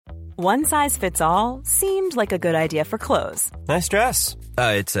One size fits all seemed like a good idea for clothes. Nice dress.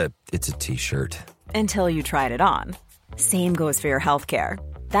 It's a t-shirt. Until you tried it on. Same goes for your healthcare.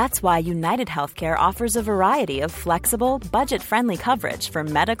 That's why United Healthcare offers a variety of flexible, budget-friendly coverage for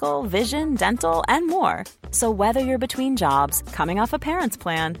medical, vision, dental, and more. So whether you're between jobs, coming off a parent's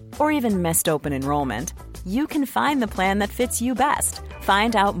plan, or even missed open enrollment, you can find the plan that fits you best.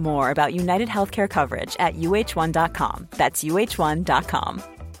 Find out more about United Healthcare coverage at uh1.com. That's uh1.com.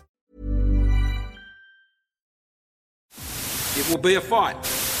 It will be a fight.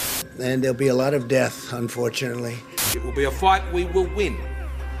 And there'll be a lot of death, unfortunately. It will be a fight we will win.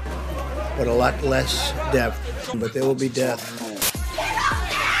 But a lot less death. But there will be death.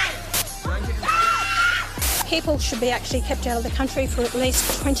 People should be actually kept out of the country for at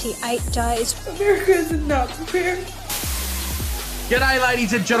least 28 days. America is not prepared. G'day,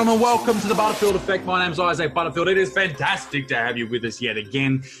 ladies and gentlemen. Welcome to the Butterfield Effect. My name's Isaac Butterfield. It is fantastic to have you with us yet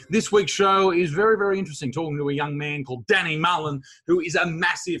again. This week's show is very, very interesting. Talking to a young man called Danny Mullen, who is a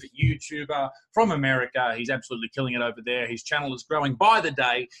massive YouTuber from America. He's absolutely killing it over there. His channel is growing by the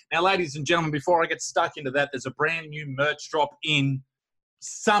day. Now, ladies and gentlemen, before I get stuck into that, there's a brand new merch drop in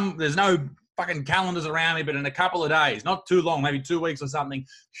there's no fucking calendars around me, but in a couple of days, not too long, maybe 2 weeks or something,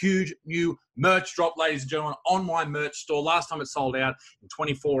 huge new merch drop, ladies and gentlemen, on my merch store. Last time it sold out in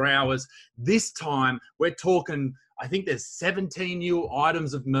 24 hours. This time we're talking, I think there's 17 new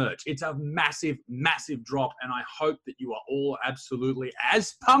items of merch. It's a massive, massive drop, and I hope that you are all absolutely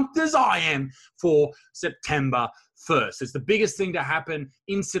as pumped as I am for September 1st. It's the biggest thing to happen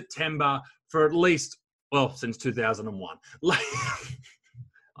in September for at least, well, since 2001.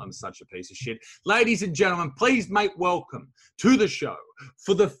 I'm such a piece of shit. Ladies and gentlemen, please make welcome to the show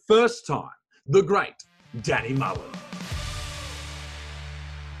for the first time, the great Danny Mullen.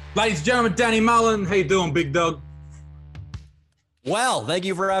 Ladies and gentlemen, Danny Mullen. How you doing, big dog? Well, thank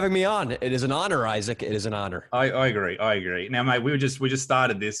you for having me on. It is an honor, Isaac. It is an honor. I agree. Now, mate, we just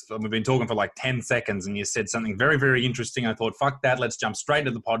started this. We've been talking for like 10 seconds, and you said something very, very interesting. I thought, fuck that. Let's jump straight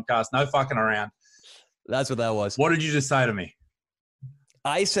to the podcast. No fucking around. That's what that was. What did you just say to me?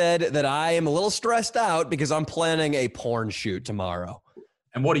 I said that I am a little stressed out because I'm planning a porn shoot tomorrow.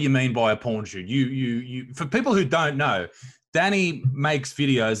 And what do you mean by a porn shoot? You for people who don't know, Danny makes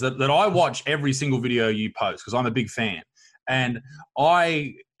videos that I watch every single video you post because I'm a big fan. And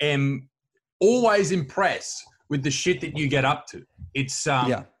I am always impressed with the shit that you get up to. It's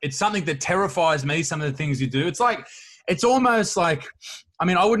something that terrifies me, some of the things you do. It's almost like, I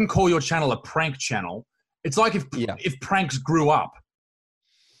mean, I wouldn't call your channel a prank channel. It's like if pranks grew up.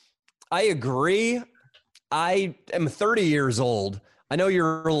 I agree. I am 30 years old. I know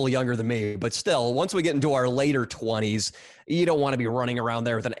you're a little younger than me, but still, once we get into our later 20s, you don't want to be running around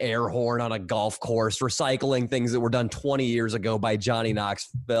there with an air horn on a golf course, recycling things that were done 20 years ago by Johnny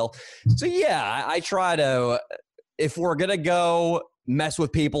Knoxville. So yeah, I try to, if we're going to go mess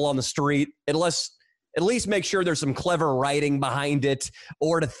with people on the street, at least make sure there's some clever writing behind it,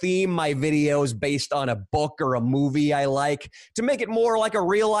 or to theme my videos based on a book or a movie I like, to make it more like a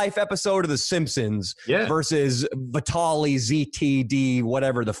real life episode of The Simpsons versus Vitali ZTD,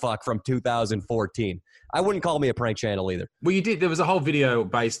 whatever the fuck, from 2014. I wouldn't call me a prank channel either. Well, you did. There was a whole video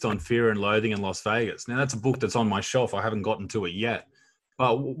based on Fear and Loathing in Las Vegas. Now, that's a book that's on my shelf. I haven't gotten to it yet.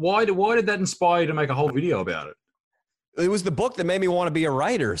 But why did that inspire you to make a whole video about it? It was the book that made me want to be a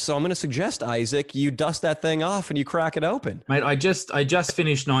writer. So I'm going to suggest, Isaac, you dust that thing off and you crack it open. Mate, I just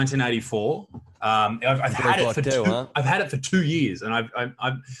finished 1984. I've had it for 2 years, and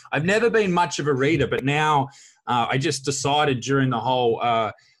I've never been much of a reader, but now I just decided during the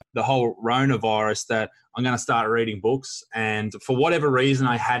whole coronavirus that I'm going to start reading books. And for whatever reason,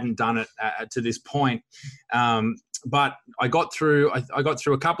 I hadn't done it to this point. But I got through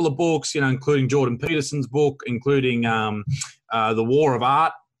a couple of books, including Jordan Peterson's book, including The War of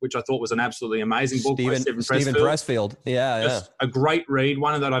Art, which I thought was an absolutely amazing book by Steven Pressfield. Yeah. Just a great read.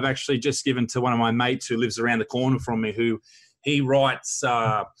 One that I've actually just given to one of my mates who lives around the corner from me, who he writes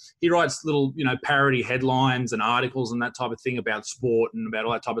little, parody headlines and articles and that type of thing about sport and about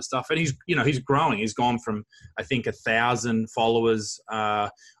all that type of stuff. And he's growing. He's gone from, I think, 1,000 followers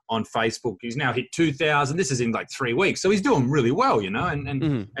on Facebook. He's now hit 2,000. This is in like 3 weeks. So he's doing really well,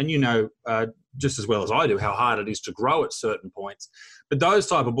 and just as well as I do how hard it is to grow at certain points. But those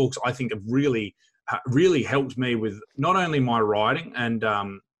type of books, I think, have really helped me with not only my writing, and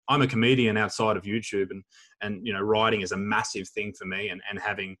I'm a comedian outside of YouTube, and writing is a massive thing for me, and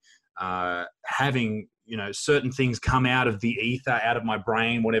having having, certain things come out of the ether, out of my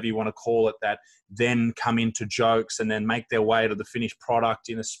brain, whatever you want to call it, that then come into jokes and then make their way to the finished product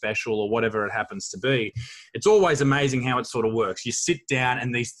in a special or whatever it happens to be. It's always amazing how it sort of works. You sit down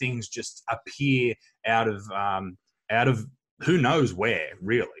and these things just appear out of who knows where,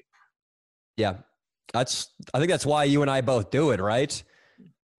 really. Yeah. I think that's why you and I both do it, right?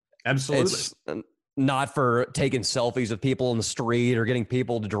 Absolutely. It's not for taking selfies with people in the street or getting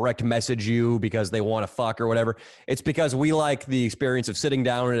people to direct message you because they want to fuck or whatever. It's because we like the experience of sitting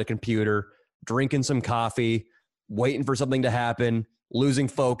down at a computer, drinking some coffee, waiting for something to happen, losing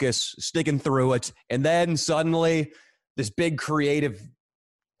focus, sticking through it, and then suddenly this big creative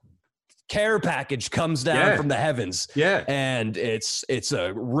care package comes down from the heavens. Yeah. And it's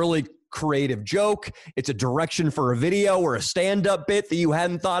a really creative joke. It's a direction for a video or a stand-up bit that you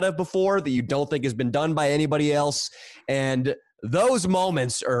hadn't thought of before, that you don't think has been done by anybody else. And those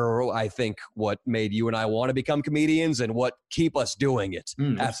moments are, I think, what made you and I want to become comedians and what keep us doing it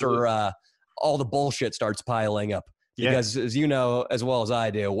after all the bullshit starts piling up. Because as you know, as well as I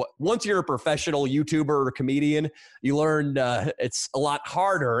do, once you're a professional YouTuber or comedian, you learn it's a lot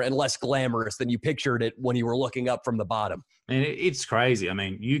harder and less glamorous than you pictured it when you were looking up from the bottom. And it's crazy. I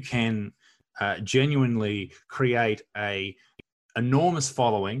mean, you can genuinely create a enormous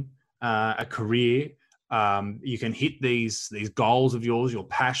following, a career. You can hit these goals of yours, your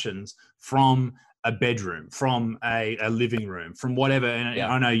passions, from a bedroom, from a living room, from whatever. And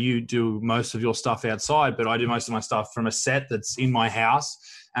I know you do most of your stuff outside, but I do most of my stuff from a set that's in my house.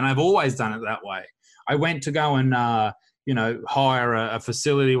 And I've always done it that way. I went to go and, hire a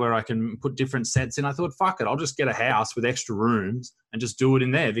facility where I can put different sets in. I thought, fuck it, I'll just get a house with extra rooms and just do it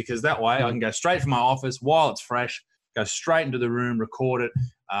in there, because that way I can go straight from my office while it's fresh, go straight into the room, record it,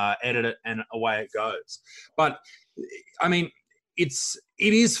 edit it, and away it goes. But I mean, it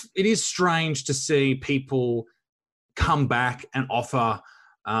is strange to see people come back and offer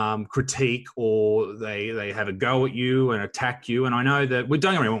critique, or they have a go at you and attack you. And I know that we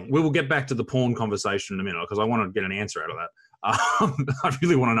will get back to the porn conversation in a minute, because I want to get an answer out of that. I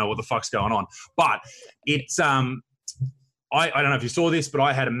really want to know what the fuck's going on. But it's I don't know if you saw this, but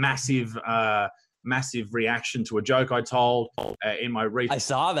I had a massive reaction to a joke I told in my recent. I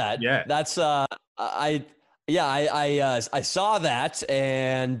saw that. Yeah, that's I saw that,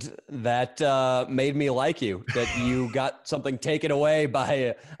 and that made me like you, that you got something taken away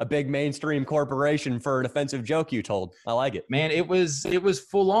by a big mainstream corporation for an offensive joke you told. I like it. Man, it was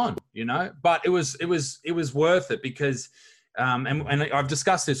full on, but it was worth it, because and I've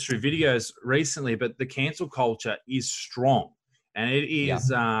discussed this through videos recently, but the cancel culture is strong. And it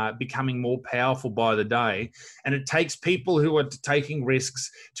is becoming more powerful by the day. And it takes people who are taking risks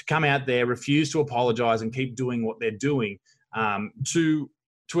to come out there, refuse to apologize, and keep doing what they're doing to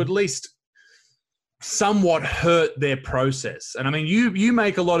at least somewhat hurt their process. And I mean, you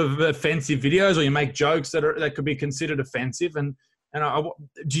make a lot of offensive videos, or you make jokes that could be considered offensive. And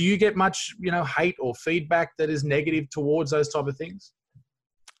do you get much, hate or feedback that is negative towards those type of things?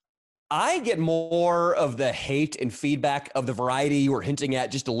 I get more of the hate and feedback of the variety you were hinting at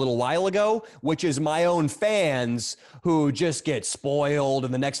just a little while ago, which is my own fans who just get spoiled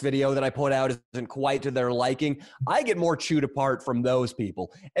and the next video that I put out isn't quite to their liking. I get more chewed apart from those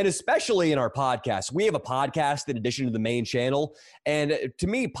people. And especially in our podcast. We have a podcast in addition to the main channel. And to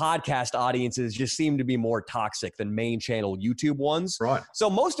me, podcast audiences just seem to be more toxic than main channel YouTube ones. Right. So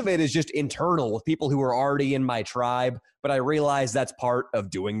most of it is just internal with people who are already in my tribe. But I realize that's part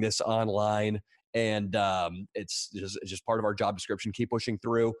of doing this online, and it's just part of our job description. Keep pushing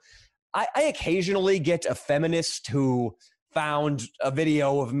through. I occasionally get a feminist who found a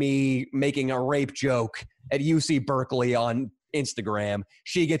video of me making a rape joke at UC Berkeley on Instagram.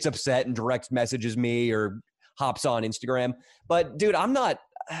 She gets upset and direct messages me or hops on Instagram. But dude, I'm not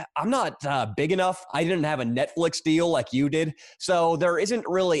big enough. I didn't have a Netflix deal like you did. So there isn't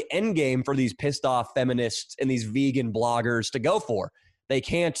really endgame for these pissed off feminists and these vegan bloggers to go for. They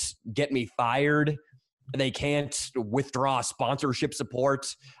can't get me fired. They can't withdraw sponsorship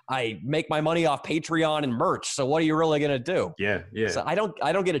support. I make my money off Patreon and merch. So what are you really going to do? Yeah. So I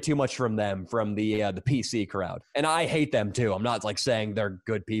don't get it too much from them, from the PC crowd. And I hate them too. I'm not like saying they're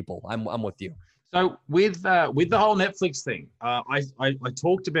good people. I'm with you. So with the whole Netflix thing, I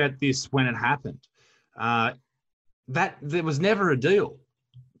talked about this when it happened. That there was never a deal.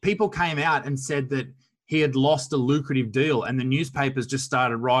 People came out and said that he had lost a lucrative deal, and the newspapers just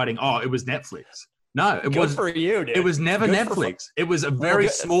started writing, "Oh, it was Netflix." No, it was for you, dude. It was never Netflix. It was a very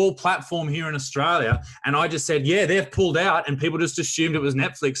small platform here in Australia, and I just said, "Yeah, they've pulled out," and people just assumed it was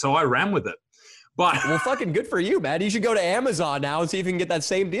Netflix, so I ran with it. But Well, fucking good for you, man. You should go to Amazon now and see if you can get that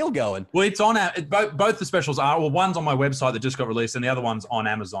same deal going. well, it's on both the specials are. Well, one's on my website that just got released, and the other one's on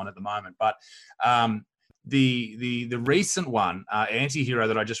Amazon at the moment. But the recent one, Anti-Hero,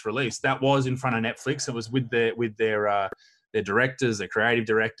 that I just released, that was in front of Netflix. It was with their directors, their creative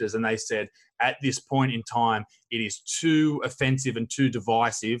directors, and they said at this point in time, it is too offensive and too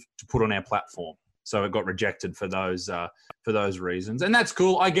divisive to put on our platform. So it got rejected for those reasons, and that's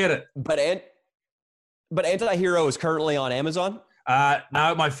cool. I get it. But Anti-Hero is currently on Amazon.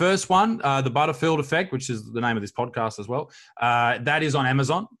 No, my first one, The Butterfield Effect, which is the name of this podcast as well, that is on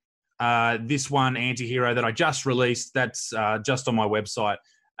Amazon. This one, Anti-Hero, that I just released, that's just on my website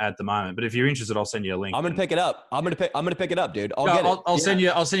at the moment. But if you're interested, I'll send you a link. I'm gonna pick it up. I'm gonna pick it up, dude. I'll send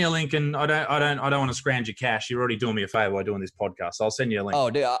you a link, and I don't want to scrounge your cash. You're already doing me a favor by doing this podcast. So I'll send you a link. Oh,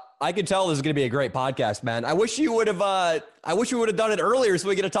 dude, I can tell this is gonna be a great podcast, man. I wish you would have done it earlier so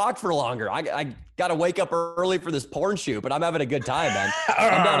we could have talked for longer. I got to wake up early for this porn shoot, but I'm having a good time, man.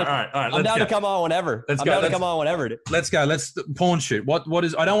 I'm down to come on whenever. Come on whenever. Dude. Let's go. Let's porn shoot. What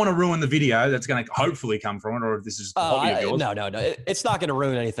is? I don't want to ruin the video that's going to hopefully come from it, or if this is a hobby of yours. No. It's not going to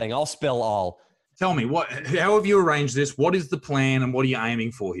ruin anything. I'll spill all. Tell me how have you arranged this? What is the plan, and what are you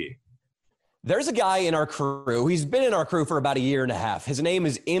aiming for here? There's a guy in our crew. He's been in our crew for about a year and a half. His name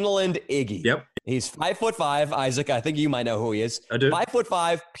is Inland Iggy. Yep. He's 5'5", Isaac. I think you might know who he is. I do.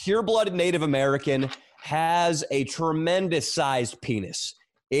 5'5", pure-blooded Native American, has a tremendous sized penis.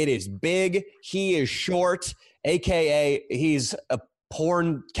 It is big. He is short, AKA he's a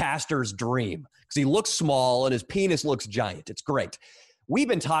porn caster's dream because he looks small and his penis looks giant. It's great. We've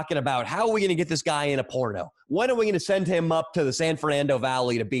been talking about how are we going to get this guy in a porno? When are we going to send him up to the San Fernando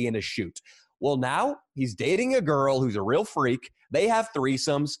Valley to be in a shoot? Well, now he's dating a girl who's a real freak. They have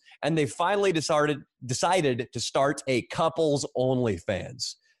threesomes, and they finally decided to start a couples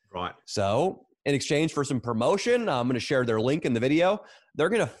OnlyFans. Right. So in exchange for some promotion, I'm going to share their link in the video. They're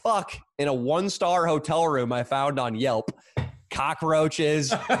going to fuck in a 1-star hotel room I found on Yelp.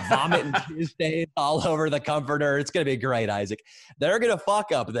 Cockroaches, vomit and cheese stains all over the comforter. It's going to be great, Isaac. They're going to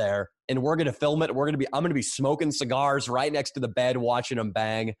fuck up there, and we're going to film it. I'm going to be smoking cigars right next to the bed, watching them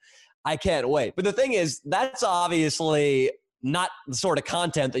bang. I can't wait. But the thing is, that's obviously not the sort of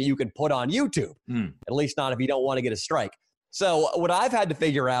content that you can put on YouTube, at least not if you don't want to get a strike. So what I've had to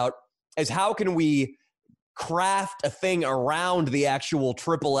figure out is how can we craft a thing around the actual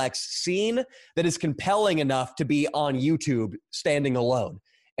XXX scene that is compelling enough to be on YouTube standing alone,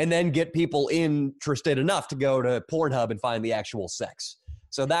 and then get people interested enough to go to Pornhub and find the actual sex.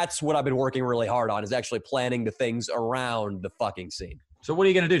 So that's what I've been working really hard on, is actually planning the things around the fucking scene. So what are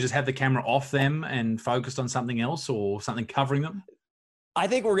you going to do? Just have the camera off them and focused on something else, or something covering them? I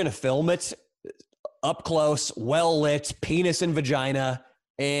think we're going to film it up close, well lit, penis and vagina,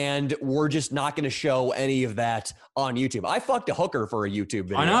 and we're just not going to show any of that on YouTube. I fucked a hooker for a YouTube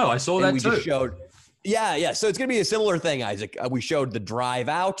video. I know. I saw that too. Just showed. Yeah. So it's going to be a similar thing, Isaac. We showed the drive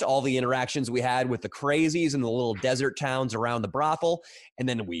out, all the interactions we had with the crazies in the little desert towns around the brothel. And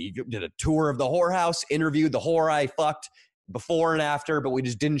then we did a tour of the whorehouse, interviewed the whore I fucked before and after, but we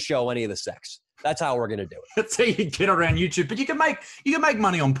just didn't show any of the sex. That's how we're going to do it. That's how you get around YouTube. But you can make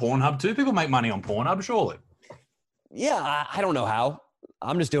money on Pornhub too. People make money on Pornhub, surely. Yeah, I don't know how.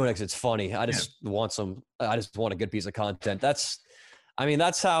 I'm just doing it because it's funny. I just want a good piece of content. That's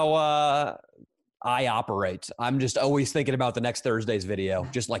how I operate. I'm just always thinking about the next Thursday's video,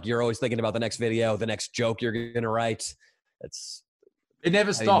 just like you're always thinking about the next video, the next joke you're going to write. It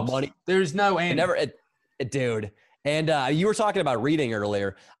never stops. There's no end. Dude. And you were talking about reading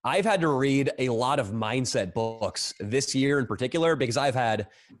earlier. I've had to read a lot of mindset books this year in particular because I've had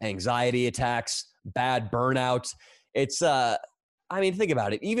anxiety attacks, bad burnout. Think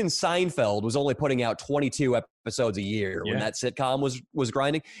about it. Even Seinfeld was only putting out 22 episodes a year when that sitcom was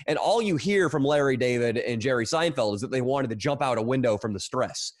grinding. And all you hear from Larry David and Jerry Seinfeld is that they wanted to jump out a window from the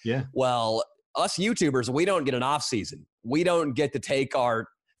stress. Yeah. Well, us YouTubers, we don't get an off season. We don't get to take our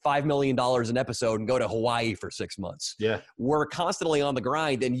 $5 million an episode and go to Hawaii for 6 months. Yeah. We're constantly on the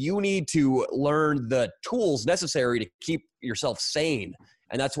grind, and you need to learn the tools necessary to keep yourself sane.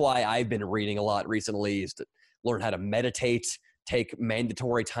 And that's why I've been reading a lot recently, is to learn how to meditate, take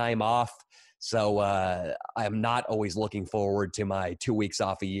mandatory time off. So I'm not always looking forward to my 2 weeks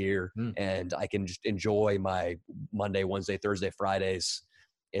off a year, and I can just enjoy my Monday, Wednesday, Thursday, Fridays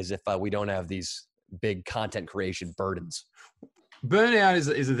as if we don't have these big content creation burdens. Burnout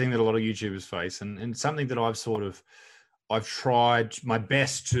is a thing that a lot of YouTubers face, and something that I've tried my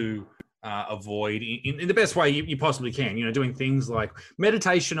best to avoid in the best way you possibly can. Doing things like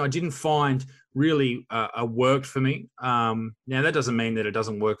meditation. I didn't find really worked for me. Now, that doesn't mean that it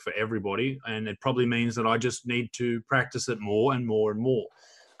doesn't work for everybody, and it probably means that I just need to practice it more and more and more.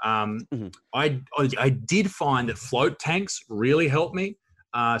 I did find that float tanks really helped me.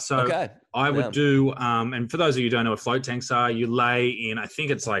 I would do, and for those of you who don't know what float tanks are, you lay in, I think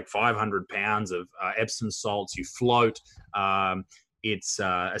it's like 500 pounds of Epsom salts. You float. It's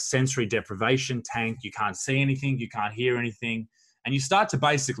a sensory deprivation tank. You can't see anything. You can't hear anything. And you start to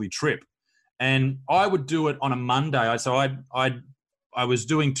basically trip. And I would do it on a Monday. So I was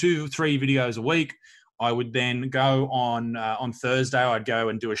doing 2-3 videos a week. I would then go on Thursday. I'd go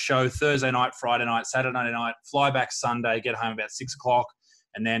and do a show Thursday night, Friday night, Saturday night, fly back Sunday, get home about 6 o'clock.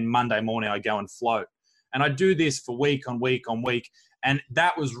 And then Monday morning, I'd go and float. And I'd do this for week on week on week. And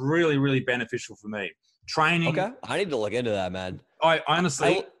that was really, really beneficial for me. Training. Okay. I need to look into that, man. I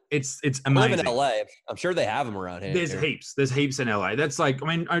honestly, it's amazing. I live in LA. I'm sure they have them around here. There's heaps. There's heaps in LA. That's like,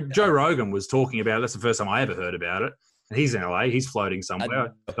 I mean, Joe Rogan was talking about it. That's the first time I ever heard about it. And he's in LA. He's floating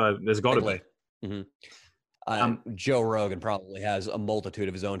somewhere. So there's got to be. Mm-hmm. Joe Rogan probably has a multitude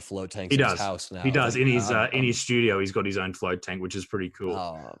of his own float tanks in his house now. He does. In his studio, he's got his own float tank, which is pretty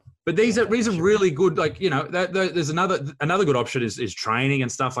cool. But these are really good. Like, you know, there's another good option is training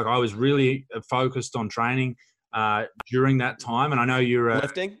and stuff. Like, I was really focused on training during that time. And I know you're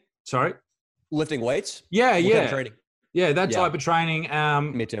lifting. Sorry, lifting weights. Yeah, what kind of training? Yeah, that type of training.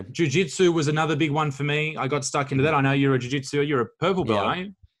 Me too. Jiu-jitsu was another big one for me. I got stuck into that. I know you're a jiu-jitsu. You're a purple belt, aren't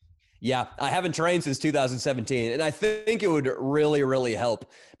you? Yeah, I haven't trained since 2017, and I think it would really, really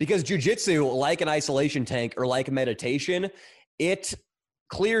help because jiu-jitsu, like an isolation tank or like meditation, it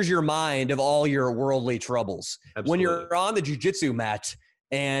clears your mind of all your worldly troubles. Absolutely. When you're on the jiu-jitsu mat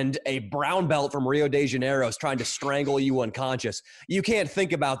and a brown belt from Rio de Janeiro is trying to strangle you unconscious, you can't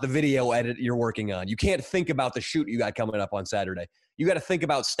think about the video edit you're working on. You can't think about the shoot you got coming up on Saturday. You got to think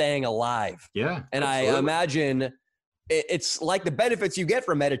about staying alive. Yeah, and absolutely. I imagine it's like the benefits you get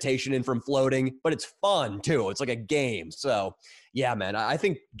from meditation and from floating, but it's fun too. It's like a game. So yeah, man, I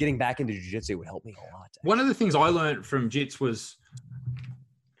think getting back into jiu-jitsu would help me a lot. One of the things I learned from jits was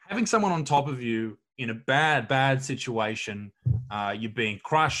having someone on top of you in a bad situation. You're being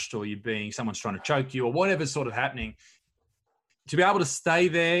crushed or someone's trying to choke you or whatever's sort of happening. To be able to stay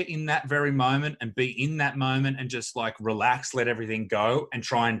there in that very moment and be in that moment and just like relax, let everything go and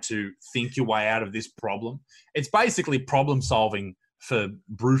trying to think your way out of this problem. It's basically problem solving for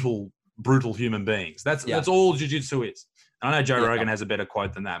brutal human beings. That's all jiu-jitsu is. And I know Joe Rogan has a better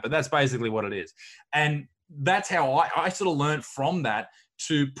quote than that, but that's basically what it is. And that's how I sort of learned from that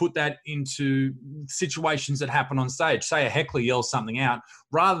to put that into situations that happen on stage. Say a heckler yells something out,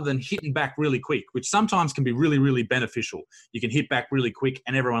 rather than hitting back really quick, which sometimes can be really, really beneficial. You can hit back really quick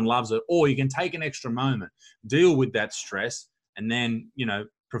and everyone loves it. Or you can take an extra moment, deal with that stress, and then, you know,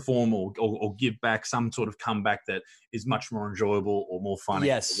 perform or give back some sort of comeback that is much more enjoyable or more funny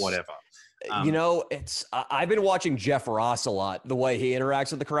or whatever. You know, I've been watching Jeff Ross a lot, the way he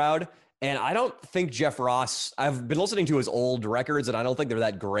interacts with the crowd. And I don't think Jeff Ross, I've been listening to his old records and I don't think they're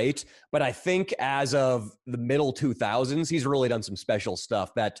that great, but I think as of the middle 2000s, he's really done some special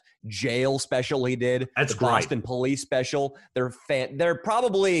stuff. That jail special he did, that's the great. Boston Police special, they're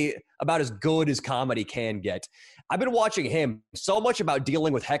probably about as good as comedy can get. I've been watching him. So much about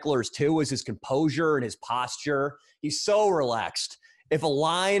dealing with hecklers too is his composure and his posture. He's so relaxed. If a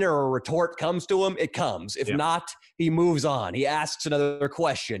line or a retort comes to him, it comes. If not, he moves on. He asks another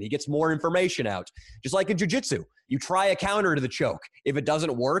question. He gets more information out. Just like in jiu-jitsu, you try a counter to the choke. If it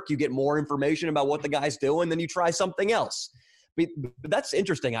doesn't work, you get more information about what the guy's doing, then you try something else. But that's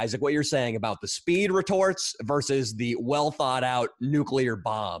interesting, Isaac, what you're saying about the speed retorts versus the well-thought-out nuclear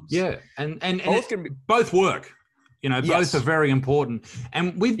bombs. Yeah, and both work. You know, both are very important.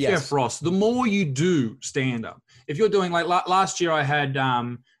 And with Jeff Ross, the more you do stand-up, if you're doing, like last year I had,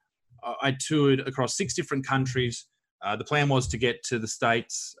 I toured across 6 different countries. The plan was to get to the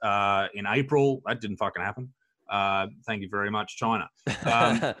States in April. That didn't fucking happen. Thank you very much, China.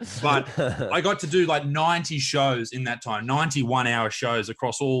 But I got to do like 90 shows in that time, 91-hour shows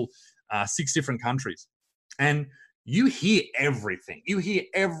across all 6 different countries. And you hear everything. You hear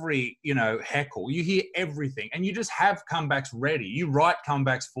every, heckle. You hear everything. And you just have comebacks ready. You write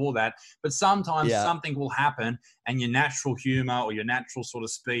comebacks for that. But sometimes something will happen and your natural humor or your natural sort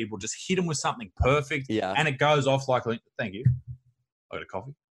of speed will just hit them with something perfect. Yeah. And it goes off like, thank you. I got a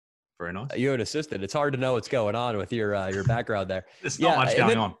coffee. Very nice. You're an assistant. It's hard to know what's going on with your background there. There's not much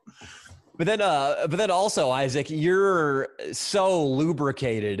going on. But then also, Isaac, you're so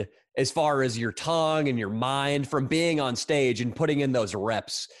lubricated as far as your tongue and your mind from being on stage and putting in those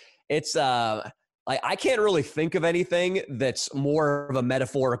reps. It's like I can't really think of anything that's more of a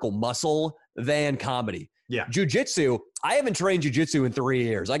metaphorical muscle than comedy. Yeah. Jiu-jitsu, I haven't trained jiu-jitsu in 3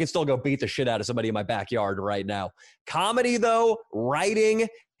 years. I can still go beat the shit out of somebody in my backyard right now. Comedy, though, writing,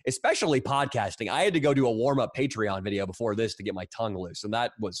 especially podcasting, I had to go do a warm-up Patreon video before this to get my tongue loose, and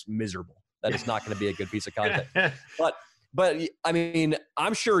that was miserable. That is not going to be a good piece of content. But I mean,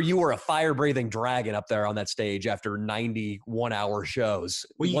 I'm sure you were a fire-breathing dragon up there on that stage after 91-hour shows.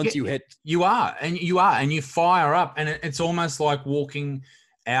 Well, you are, and you fire up, and it's almost like walking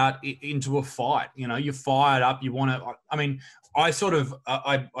out into a fight. You know, you're fired up. You want to. I mean, I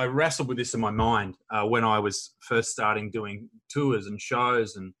wrestled with this in my mind when I was first starting doing tours and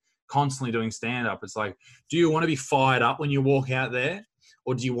shows and constantly doing stand-up. It's like, do you want to be fired up when you walk out there,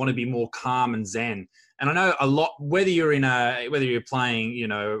 or do you want to be more calm and zen? And I know a lot, whether you're playing, you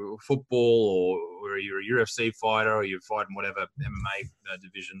know, football or you're a UFC fighter or you're fighting whatever MMA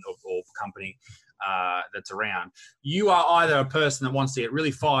division or company that's around, you are either a person that wants to get really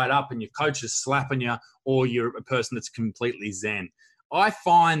fired up and your coach is slapping you, or you're a person that's completely zen. I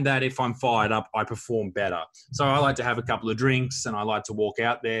find that if I'm fired up, I perform better. So I like to have a couple of drinks and I like to walk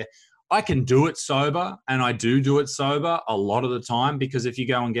out there. I can do it sober, and I do it sober a lot of the time, because if you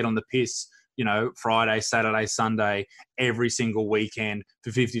go and get on the piss, you know, Friday, Saturday, Sunday, every single weekend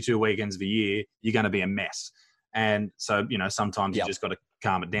for 52 weekends of a year, you're going to be a mess. And so, you know, sometimes you just got to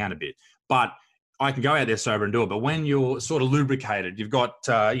calm it down a bit. But I can go out there sober and do it. But when you're sort of lubricated, you've got,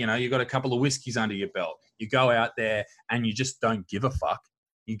 you've got a couple of whiskeys under your belt, you go out there and you just don't give a fuck.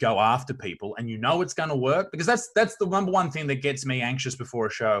 You go after people and you know it's going to work, because that's the number one thing that gets me anxious before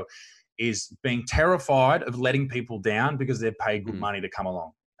a show, is being terrified of letting people down because they've paid good money to come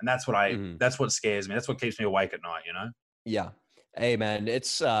along. And that's what that's what scares me. That's what keeps me awake at night, you know? Yeah. Hey man,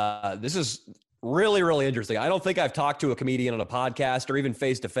 it's, this is really, really interesting. I don't think I've talked to a comedian on a podcast or even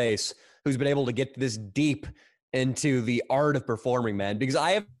face to face who's been able to get this deep into the art of performing, man, because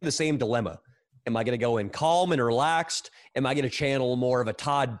I have the same dilemma. Am I going to go in calm and relaxed? Am I going to channel more of a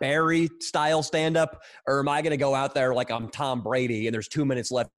Todd Barry style stand-up? Or am I going to go out there like I'm Tom Brady and there's 2 minutes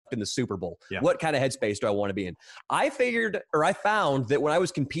left in the Super Bowl? Yeah. What kind of headspace do I want to be in? I found that when I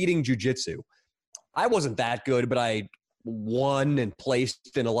was competing jiu-jitsu, I wasn't that good, but I won and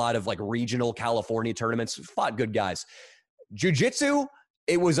placed in a lot of like regional California tournaments, fought good guys. Jiu-jitsu,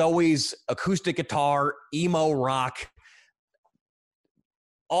 it was always acoustic guitar, emo rock,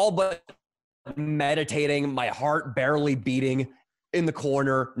 all but meditating, my heart barely beating in the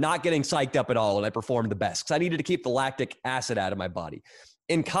corner, not getting psyched up at all, and I performed the best because I needed to keep the lactic acid out of my body.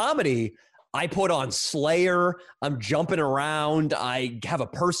 In comedy, I put on Slayer, I'm jumping around, I have a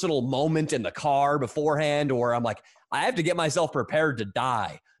personal moment in the car beforehand, or I'm like, I have to get myself prepared to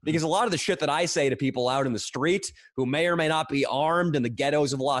die. Because a lot of the shit that I say to people out in the street who may or may not be armed in the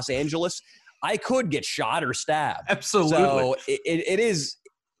ghettos of Los Angeles, I could get shot or stabbed. Absolutely. So it is...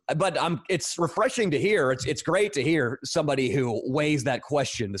 But it's refreshing to hear. It's great to hear somebody who weighs that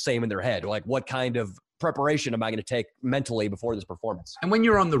question the same in their head. Like, what kind of preparation am I going to take mentally before this performance? And when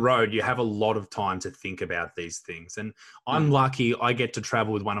you're on the road, you have a lot of time to think about these things. And I'm lucky I get to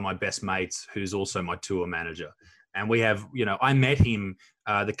travel with one of my best mates, who's also my tour manager. And we have, you know, I met him,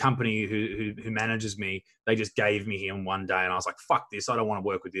 the company who manages me, they just gave me him one day. And I was like, fuck this. I don't want to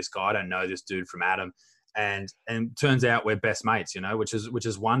work with this guy. I don't know this dude from Adam. And turns out we're best mates, you know, which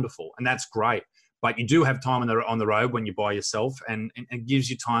is wonderful. And that's great. But you do have time on the road when you're by yourself, and it gives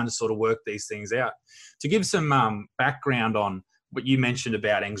you time to sort of work these things out. To give some background on what you mentioned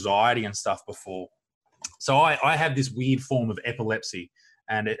about anxiety and stuff before. So I have this weird form of epilepsy.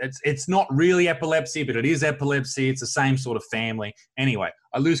 And it's not really epilepsy, but it is epilepsy. It's the same sort of family. Anyway,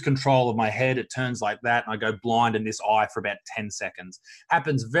 I lose control of my head. It turns like that, and I go blind in this eye for about 10 seconds.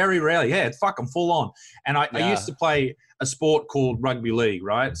 Happens very rarely. Yeah, it's fucking full on. And I used to play a sport called rugby league,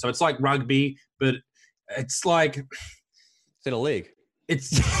 right? So it's like rugby, but it's like... It's in a league.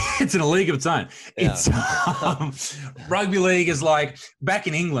 It's in a league of its own. Yeah. It's rugby league is like back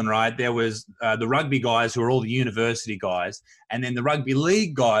in England, right? There was the rugby guys who were all the university guys, and then the rugby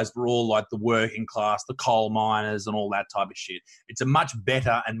league guys were all like the working class, the coal miners, and all that type of shit. It's a much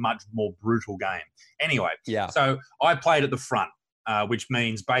better and much more brutal game. Anyway, so I played at the front, which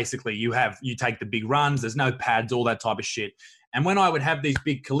means basically you take the big runs. There's no pads, all that type of shit. And when I would have these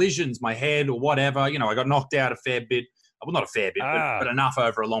big collisions, my head or whatever, you know, I got knocked out a fair bit. Well, not a fair bit, but enough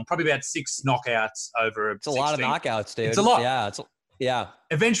over a long, probably about 6 knockouts over. It's a lot of knockouts, dude. It's a lot. Yeah.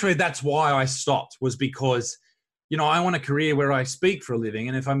 Eventually, that's why I stopped, was because, you know, I want a career where I speak for a living.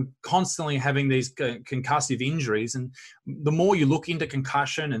 And if I'm constantly having these concussive injuries, and the more you look into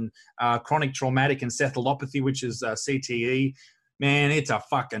concussion and chronic traumatic encephalopathy, which is CTE, man, it's a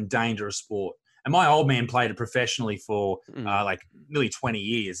fucking dangerous sport. And my old man played it professionally for like nearly 20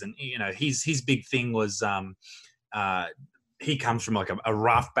 years. And, you know, his big thing was he comes from like a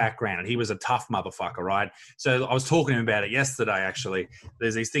rough background and he was a tough motherfucker, right? So I was talking to him about it yesterday, actually.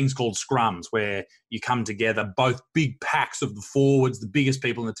 There's these things called scrums where you come together, both big packs of the forwards, the biggest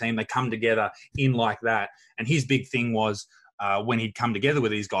people in the team, they come together in like that. And his big thing was when he'd come together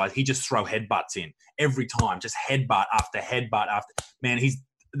with these guys, he'd just throw headbutts in every time, just headbutt after headbutt after. Man, he's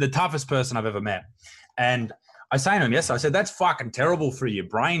the toughest person I've ever met. And I was saying to him yesterday, I said, that's fucking terrible for your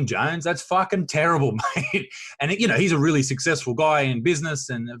brain, Jones. That's fucking terrible, mate. And, you know, he's a really successful guy in business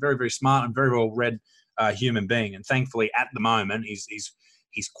and a very, very smart and very well-read human being. And thankfully, at the moment,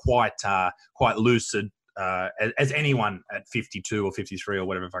 he's quite lucid as anyone at 52 or 53 or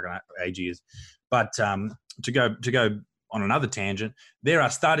whatever fucking age he is. But to go on another tangent, there are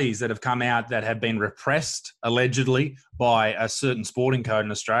studies that have come out that have been repressed, allegedly, by a certain sporting code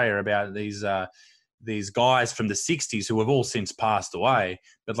in Australia about these guys from the 60s who have all since passed away,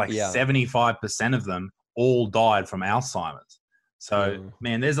 but 75% of them all died from Alzheimer's. So,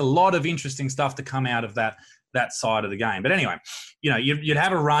 man, there's a lot of interesting stuff to come out of that side of the game. But anyway, you know, you'd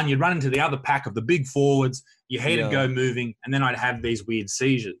have a run, you'd run into the other pack of the big forwards, your head would go moving, and then I'd have these weird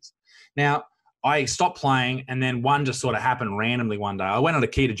seizures. Now, I stopped playing, and then one just sort of happened randomly one day. I went on a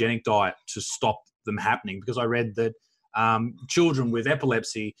ketogenic diet to stop them happening because I read that children with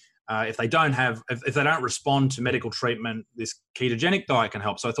epilepsy, if they don't respond to medical treatment, this ketogenic diet can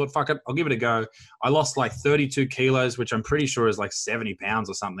help. So I thought, fuck it, I'll give it a go. I lost like 32 kilos, which I'm pretty sure is like 70 pounds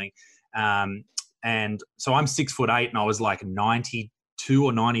or something. And so I'm 6'8", and I was like 92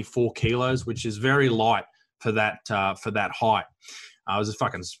 or 94 kilos, which is very light for that height. I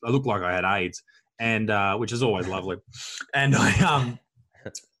looked like I had AIDS, and which is always lovely. And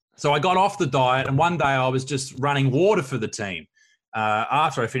so I got off the diet, and one day I was just running water for the team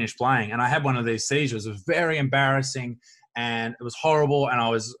after I finished playing, and I had one of these seizures. It was very embarrassing, and it was horrible. And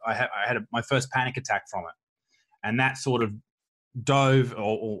I had my first panic attack from it, and that sort of dove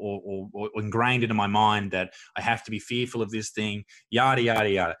or ingrained into my mind that I have to be fearful of this thing. Yada yada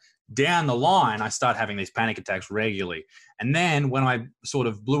yada. Down the line, I started having these panic attacks regularly. And then when I sort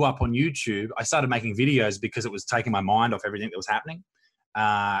of blew up on YouTube, I started making videos because it was taking my mind off everything that was happening.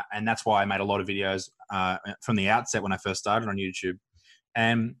 And that's why I made a lot of videos from the outset when I first started on YouTube.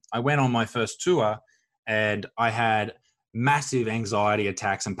 And I went on my first tour, and I had massive anxiety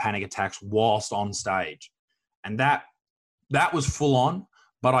attacks and panic attacks whilst on stage. And that was full on,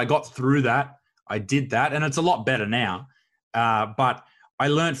 but I got through that. I did that, and it's a lot better now. But I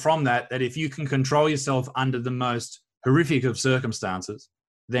learned from that if you can control yourself under the most horrific of circumstances,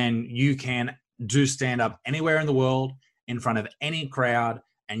 then you can do stand-up anywhere in the world, in front of any crowd,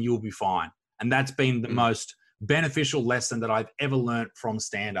 and you'll be fine. And that's been the most beneficial lesson that I've ever learned from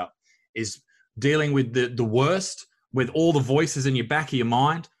stand-up, is dealing with the worst, with all the voices in your back of your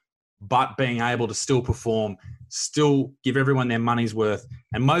mind, but being able to still perform, still give everyone their money's worth,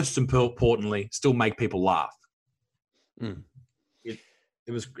 and most importantly, still make people laugh.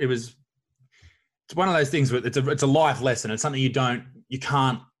 It's one of those things where it's a life lesson. It's something you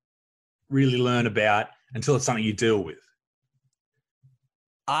can't really learn about until it's something you deal with.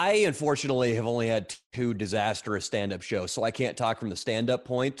 I, unfortunately, have only had 2 disastrous stand-up shows, so I can't talk from the stand-up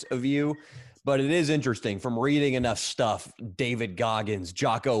point of view. But it is interesting from reading enough stuff, David Goggins,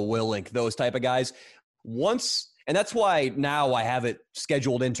 Jocko Willink, those type of guys. And that's why now I have it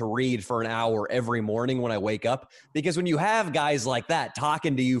scheduled in to read for an hour every morning when I wake up. Because when you have guys like that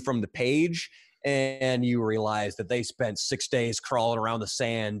talking to you from the page, and you realize that they spent 6 days crawling around the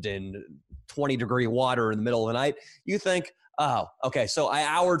sand in 20-degree water in the middle of the night, you think, oh, okay, so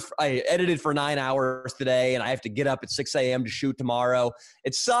I edited for 9 hours today, and I have to get up at 6 a.m. to shoot tomorrow.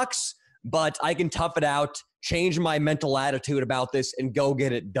 It sucks, but I can tough it out, change my mental attitude about this, and go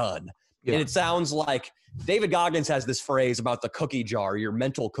get it done. Yeah. And it sounds like David Goggins has this phrase about the cookie jar, your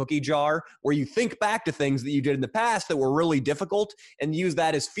mental cookie jar, where you think back to things that you did in the past that were really difficult and use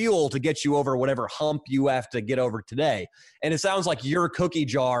that as fuel to get you over whatever hump you have to get over today. And it sounds like your cookie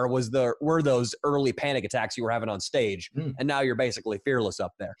jar were those early panic attacks you were having on stage. And now you're basically fearless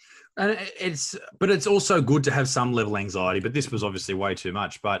up there. And it's also good to have some level of anxiety, but this was obviously way too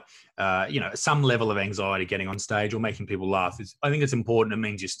much. But, some level of anxiety getting on stage or making people laugh, I think it's important. It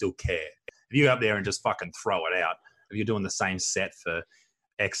means you still care. If you go up there and just fucking throw it out, if you're doing the same set for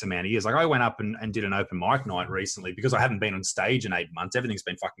X amount of years. Like I went up and did an open mic night recently because I haven't been on stage in 8 months. Everything's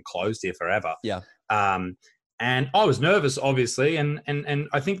been fucking closed here forever. Yeah. And I was nervous, obviously. And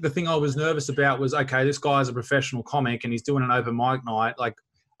I think the thing I was nervous about was, okay, this guy's a professional comic and he's doing an open mic night. Like,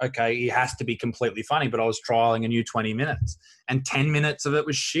 okay, he has to be completely funny, but I was trialing a new 20 minutes and 10 minutes of it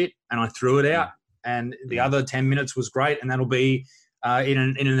was shit and I threw it out. And the other 10 minutes was great. And that'll be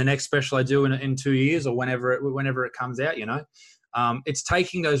in the next special I do in 2 years or whenever it comes out, you know. It's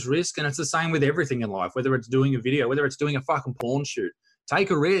taking those risks, and it's the same with everything in life, whether it's doing a video, whether it's doing a fucking porn shoot. Take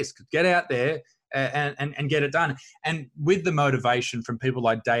a risk, get out there and get it done. And with the motivation from people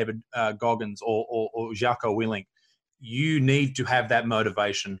like David Goggins or Jocko Willink, you need to have that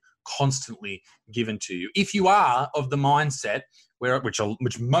motivation constantly given to you. If you are of the mindset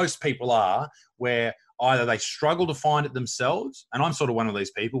which most people are, where either they struggle to find it themselves, and I'm sort of one of these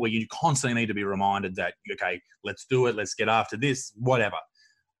people where you constantly need to be reminded that, okay, let's do it, let's get after this, whatever.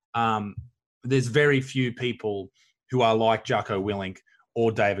 There's very few people who are like Jocko Willink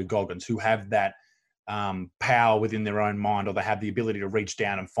or David Goggins who have that power within their own mind, or they have the ability to reach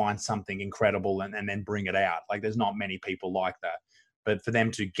down and find something incredible and then bring it out. Like, there's not many people like that. But for them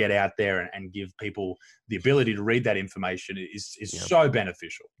to get out there and give people the ability to read that information is so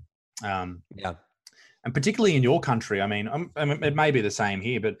beneficial. And particularly in your country, I mean, it may be the same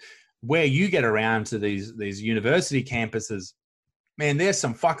here, but where you get around to these university campuses, man, there's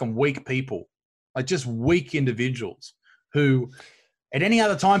some fucking weak people, like just weak individuals who at any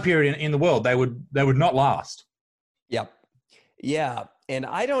other time period in the world, they would not last. Yep. Yeah. And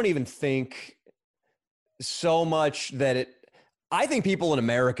I don't even think so much that I think people in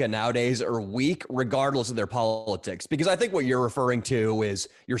America nowadays are weak regardless of their politics, because I think what you're referring to is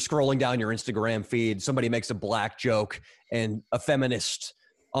you're scrolling down your Instagram feed, somebody makes a black joke, and a feminist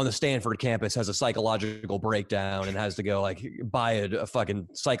on the Stanford campus has a psychological breakdown and has to go like buy a fucking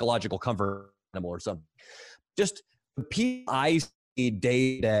psychological comfort animal or something. Just the people I see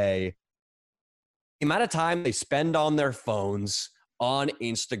day to day, the amount of time they spend on their phones, on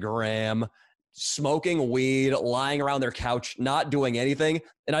Instagram, smoking weed, lying around their couch, not doing anything.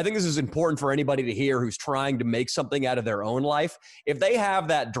 And I think this is important for anybody to hear who's trying to make something out of their own life. If they have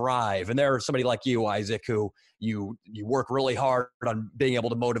that drive, and there's somebody like you, Isaac, who you work really hard on being able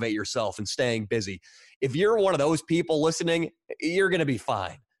to motivate yourself and staying busy. If you're one of those people listening, you're going to be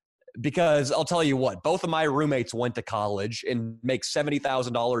fine. Because I'll tell you what, both of my roommates went to college and make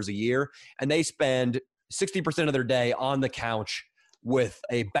 $70,000 a year, and they spend 60% of their day on the couch with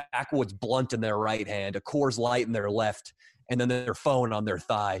a backwoods blunt in their right hand, a Coors Light in their left, and then their phone on their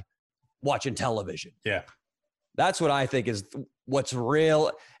thigh, watching television. Yeah. That's what I think is what's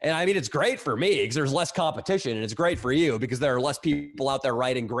real. And I mean, it's great for me because there's less competition, and it's great for you because there are less people out there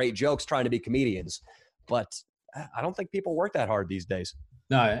writing great jokes trying to be comedians. But I don't think people work that hard these days.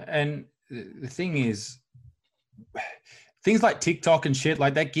 No. And the thing is, things like TikTok and shit,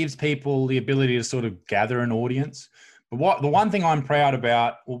 like that gives people the ability to sort of gather an audience. But the one thing I'm proud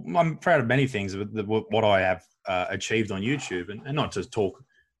about, well, I'm proud of many things, what I have achieved on YouTube, and not to talk,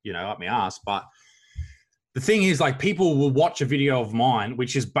 up my ass, but the thing is, like, people will watch a video of mine,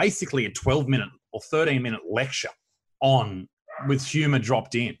 which is basically a 12-minute or 13-minute lecture with humor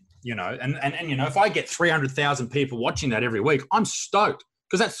dropped in, and if I get 300,000 people watching that every week, I'm stoked,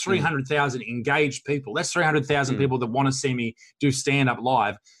 because that's 300,000 engaged people. That's 300,000 people that want to see me do stand-up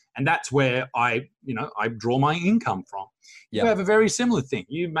live. And that's where I draw my income from. Yep. You have a very similar thing.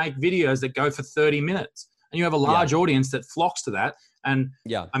 You make videos that go for 30 minutes and you have a large audience that flocks to that. And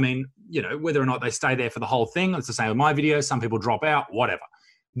I mean, whether or not they stay there for the whole thing, it's the same with my videos. Some people drop out, whatever.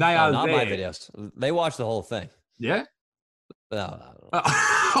 They are not there. My videos. They watch the whole thing. Yeah. No. But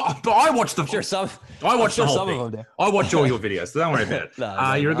I watch the. Sure, some. I watch the whole some thing. of them do. I watch all your videos, so don't worry about it.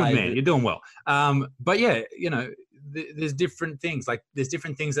 No, you're a good man. You're doing well. But yeah, there's different things. Like, there's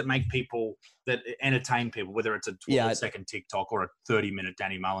different things that make people, that entertain people, whether it's a 12-second TikTok or a 30-minute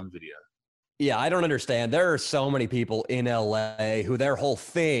Danny Mullen video. Yeah, I don't understand. There are so many people in LA who their whole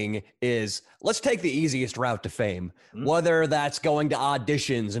thing is, let's take the easiest route to fame, whether that's going to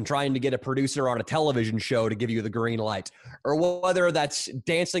auditions and trying to get a producer on a television show to give you the green light, or whether that's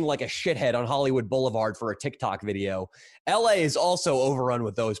dancing like a shithead on Hollywood Boulevard for a TikTok video. LA is also overrun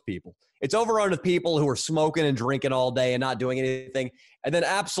with those people. It's overrun with people who are smoking and drinking all day and not doing anything. And then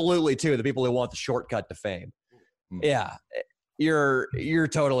absolutely, too, the people who want the shortcut to fame. Yeah. You're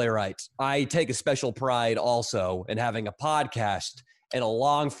totally right. I take a special pride also in having a podcast and a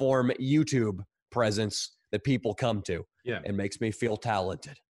long form YouTube presence that people come to. Yeah. It makes me feel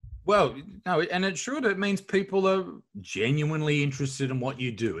talented. Well, no, and it means people are genuinely interested in what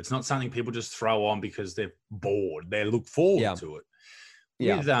you do. It's not something people just throw on because they're bored. They look forward to it.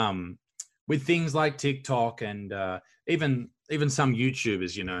 Yeah. With things like TikTok and even some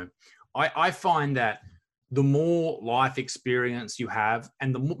YouTubers, I find that the more life experience you have,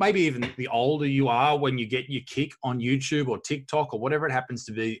 and maybe even the older you are when you get your kick on YouTube or TikTok or whatever it happens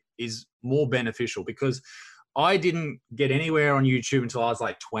to be, is more beneficial. Because I didn't get anywhere on YouTube until I was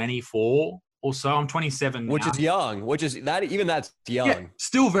like 24 or so. I'm 27 now. Which is young. That's young. Yeah,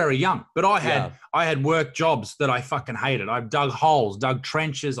 still very young. But I had work jobs that I fucking hated. I've dug holes, dug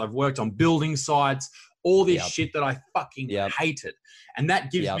trenches. I've worked on building sites, all this shit that I fucking hated. And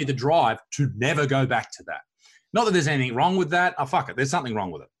that gives me the drive to never go back to that. Not that there's anything wrong with that. Oh, fuck it. There's something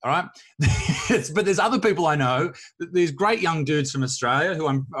wrong with it. All right. But there's other people I know, these great young dudes from Australia who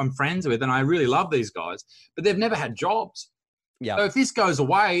I'm friends with, and I really love these guys, but they've never had jobs. Yeah. So if this goes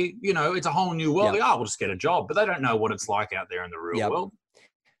away, you know, it's a whole new world. Like, we'll just get a job. But they don't know what it's like out there in the real world.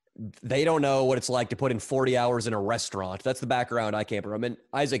 They don't know what it's like to put in 40 hours in a restaurant. That's the background I came from. I mean,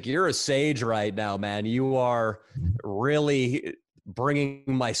 Isaac, you're a sage right now, man. You are really bringing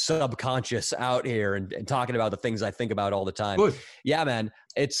my subconscious out here and talking about the things I think about all the time. Good. Yeah, man.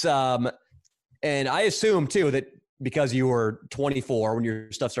 It's, and I assume too, that because you were 24 when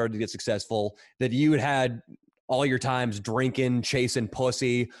your stuff started to get successful, that you had all your times drinking, chasing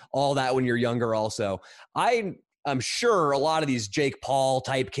pussy, all that when you're younger also. I'm sure a lot of these Jake Paul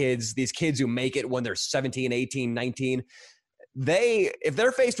type kids, these kids who make it when they're 17, 18, 19, if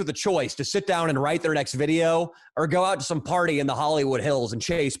they're faced with a choice to sit down and write their next video or go out to some party in the Hollywood Hills and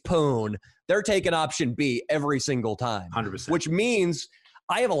chase poon, they're taking option B every single time. 100%. Which means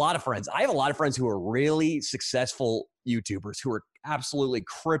I have a lot of friends. I have a lot of friends who are really successful YouTubers who are absolutely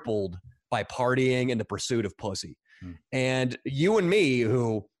crippled by partying and the pursuit of pussy. And you and me,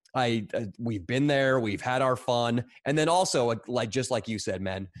 who we've been there, we've had our fun. And then also, just like you said,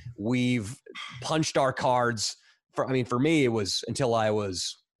 man, we've punched our cards. For me, it was until I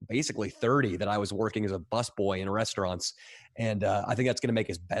was basically 30 that I was working as a busboy in restaurants. And I think that's going to make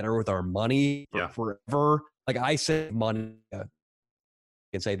us better with our money forever. Like I save money, I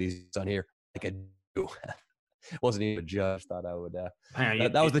can say these on here, like I do. Wasn't even a judge. Thought I would.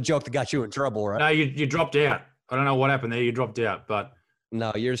 That was the joke that got you in trouble, right? No, you dropped out. I don't know what happened there. You dropped out, but.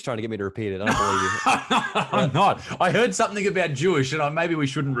 No, you're just trying to get me to repeat it. I don't believe you. I'm not. I heard something about Jewish, and maybe we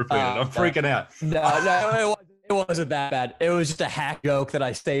shouldn't repeat it. I'm freaking out. No, it wasn't that bad. It was just a hack joke that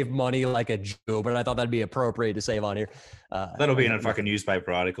I saved money like a Jew, but I thought that'd be appropriate to save on here. That'll be in a fucking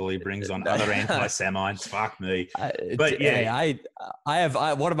newspaper article. He brings on other anti-Semites. Fuck me. But yeah, I have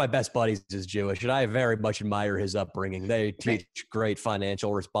one of my best buddies is Jewish, and I very much admire his upbringing. They teach great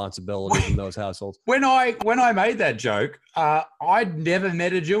financial responsibilities in those households. When I made that joke, I'd never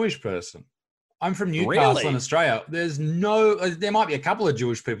met a Jewish person. I'm from Newcastle in Australia. There might be a couple of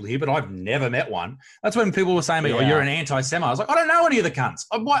Jewish people here, but I've never met one. That's when people were saying to me, "Oh, you're an anti-Semite." I was like, I don't know any of the cunts.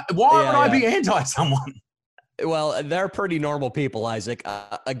 Why would I be anti-someone? Well, they're pretty normal people, Isaac.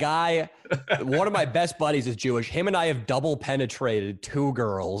 A guy, one of my best buddies is Jewish. Him and I have double penetrated 2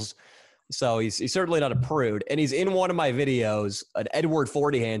 girls. So he's certainly not a prude. And he's in one of my videos, an Edward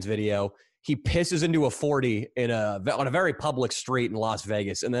 40 Hands video. He pisses into a 40 on a very public street in Las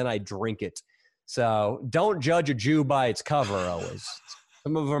Vegas, and then I drink it. So don't judge a Jew by its cover always.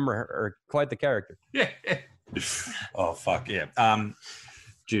 Some of them are quite the character. Yeah. Oh, fuck yeah.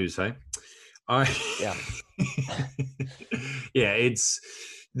 Jews, hey? Yeah. Yeah, it's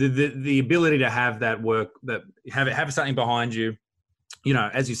the ability to have that work, that have something behind you. You know,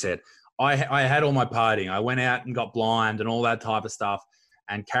 as you said, I had all my partying. I went out and got blind and all that type of stuff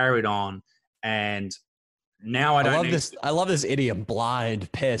and carried on. And now I love this idiom,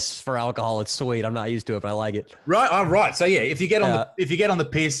 blind piss for alcohol. It's sweet. I'm not used to it, but I like it. Right. Oh, right. So yeah, if you get on the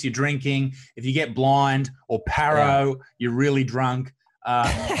piss, you're drinking. If you get blind or paro, you're really drunk.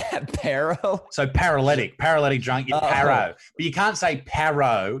 Paro. So paralytic drunk, you're paro. But you can't say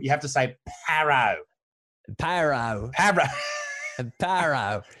paro. You have to say paro. Paro. Paro.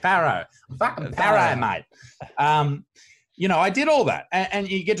 Paro. Paro. Fucking paro, mate. You know, I did all that. And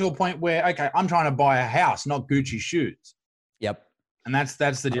you get to a point where, okay, I'm trying to buy a house, not Gucci shoes. Yep. And that's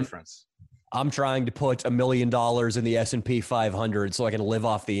the difference. I'm trying to put $1 million in the S&P 500 so I can live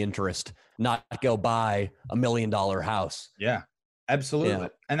off the interest, not go buy $1 million house. Yeah, absolutely. Yeah.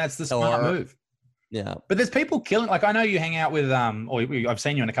 And that's the smart move. Yeah. But there's people killing, like I know you hang out with, I've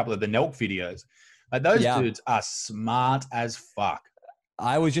seen you in a couple of the Nelk videos. Like those dudes are smart as fuck.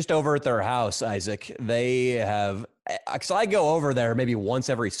 I was just over at their house, Isaac. They have, so I go over there maybe once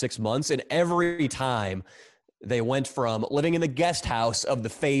every 6 months, and every time they went from living in the guest house of the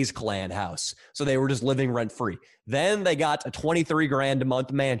FaZe Clan house. So they were just living rent free. Then they got a $23,000 a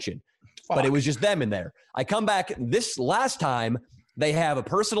month mansion, but it was just them in there. I come back this last time, They have a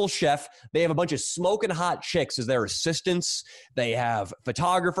personal chef. They have a bunch of smoking hot chicks as their assistants. They have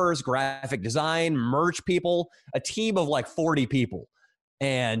photographers, graphic design, merch people, a team of like 40 people.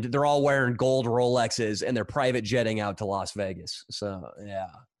 And they're all wearing gold Rolexes and they're private jetting out to Las Vegas. So, yeah,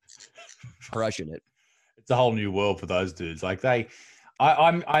 crushing it. It's a whole new world for those dudes. Like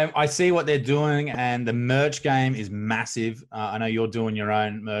I see what they're doing, and the merch game is massive. I know you're doing your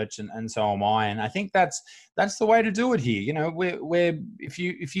own merch, and so am I. And I think that's the way to do it here. You know, where if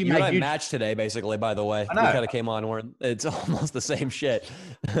you make a match today, basically. By the way, I know. We kind of came on where it's almost the same shit.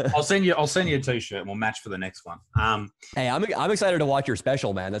 I'll send you a t-shirt, and we'll match for the next one. Hey, I'm excited to watch your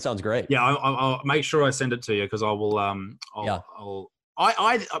special, man. That sounds great. Yeah, I'll make sure I send it to you because I will. I'm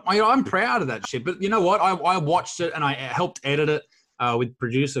proud of that shit. But you know what? I watched it and I helped edit it. With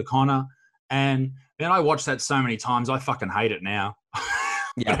producer Connor, and then I watched that so many times, I fucking hate it now.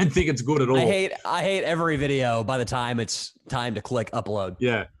 Yeah. I don't think it's good at all. I hate every video by the time it's time to click upload.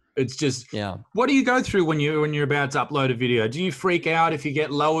 Yeah, it's just. Yeah. What do you go through when you're about to upload a video? Do you freak out if you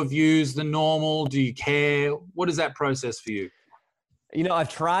get lower views than normal? Do you care? What is that process for you? You know, I've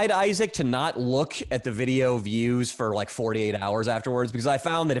tried, Isaac, to not look at the video views for like 48 hours afterwards, because I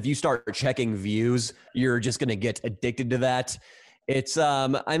found that if you start checking views, you're just going to get addicted to that. It's,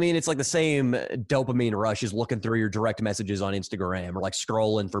 it's like the same dopamine rush as looking through your direct messages on Instagram or like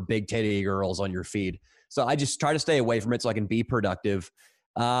scrolling for big titty girls on your feed. So I just try to stay away from it so I can be productive.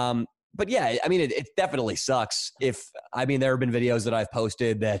 But yeah, I mean, it definitely sucks. There have been videos that I've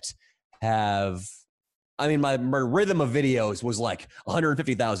posted that have, my rhythm of videos was like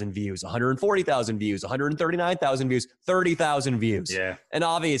 150,000 views, 140,000 views, 139,000 views, 30,000 views. Yeah. And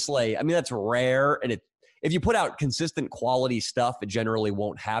obviously, that's rare. And if you put out consistent quality stuff, it generally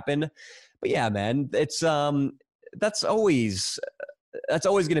won't happen. But yeah, man, it's that's always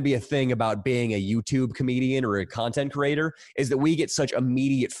going to be a thing about being a YouTube comedian or a content creator, is that we get such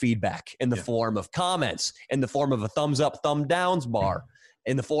immediate feedback in the form of comments, in the form of a thumbs up, thumb downs bar,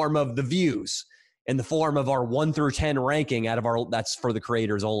 in the form of the views, in the form of our 1 through 10 ranking that's for the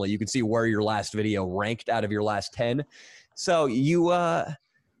creators only. You can see where your last video ranked out of your last 10. So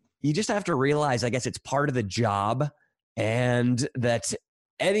you just have to realize, I guess, it's part of the job, and that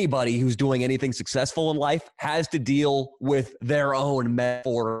anybody who's doing anything successful in life has to deal with their own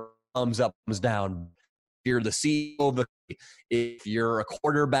metaphor, thumbs up, thumbs down. If you're the CEO if you're a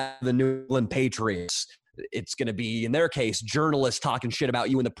quarterback of the New England Patriots, it's going to be, in their case, journalists talking shit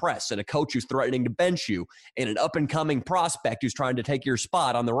about you in the press, and a coach who's threatening to bench you, and an up-and-coming prospect who's trying to take your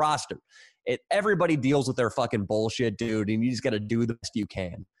spot on the roster. Everybody deals with their fucking bullshit, dude, and you just got to do the best you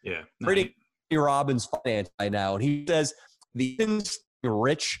can. Yeah. Reading Robbins' finance right now, and he says the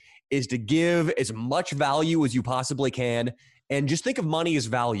rich is to give as much value as you possibly can, and just think of money as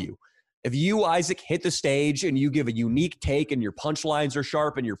value. If you, Isaac, hit the stage and you give a unique take and your punchlines are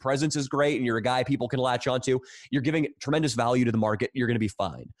sharp and your presence is great and you're a guy people can latch onto, you're giving tremendous value to the market, you're going to be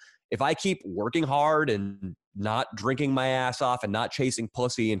fine. If I keep working hard and not drinking my ass off and not chasing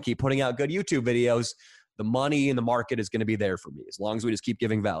pussy and keep putting out good YouTube videos, the money in the market is going to be there for me as long as we just keep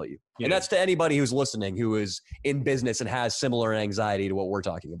giving value. Yeah. And that's to anybody who's listening who is in business and has similar anxiety to what we're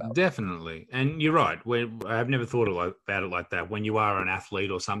talking about. Definitely. And you're right. I've never thought about it like that. When you are an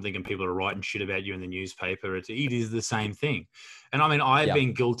athlete or something and people are writing shit about you in the newspaper, it is the same thing. And I've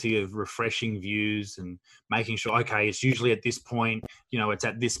been guilty of refreshing views and making sure, okay, it's usually at this point, it's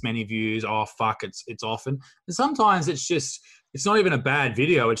at this many views. Oh, fuck, it's often. And sometimes it's not even a bad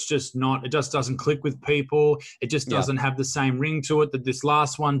video. It just doesn't click with people. It just doesn't have the same ring to it that this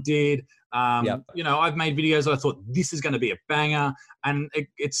last one did. I've made videos that I thought this is going to be a banger, and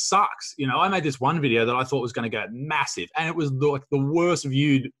it sucks. I made this one video that I thought was going to go massive, and it was like the worst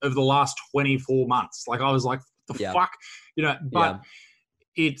viewed of the last 24 months. Like I was like, the fuck, but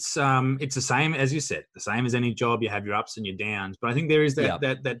it's the same, as you said, the same as any job. You have your ups and your downs, but I think there is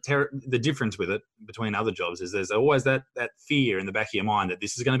the difference with it between other jobs is there's always that fear in the back of your mind that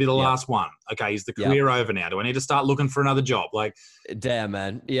this is going to be the last one. Okay, is the career over now? Do I need to start looking for another job? Like, damn,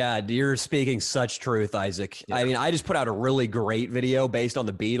 man. Yeah, you're speaking such truth, Isaac. Yeah. I just put out a really great video based on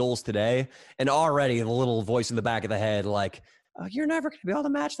the Beatles today, and already the little voice in the back of the head, like, oh, you're never going to be able to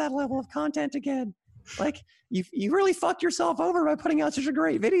match that level of content again. Like, you really fucked yourself over by putting out such a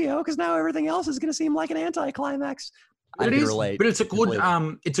great video, because now everything else is going to seem like an anticlimax. I can relate. But it's a good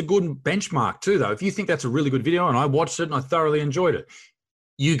benchmark too, though. If you think that's a really good video, and I watched it and I thoroughly enjoyed it,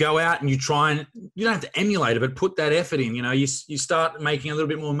 you go out and you try, and you don't have to emulate it, but put that effort in. You start making a little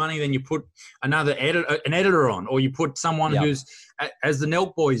bit more money, then you put an editor on, or you put someone who's, as the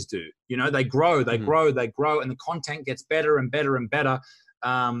Nelk boys do. They grow, and the content gets better and better and better.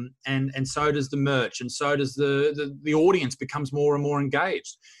 and so does the merch, and so does the audience becomes more and more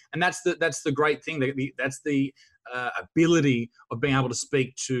engaged. And that's the great thing. That's the ability of being able to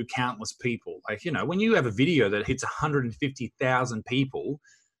speak to countless people. Like, you know, when you have a video that hits 150,000 people,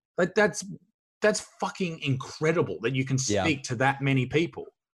 that's fucking incredible that you can speak to that many people.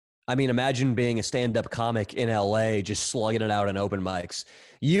 I mean, imagine being a stand-up comic in LA, just slugging it out in open mics.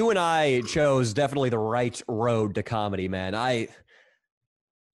 You and I chose definitely the right road to comedy, man. I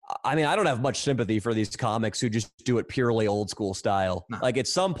mean, I don't have much sympathy for these comics who just do it purely old school style. No. Like, at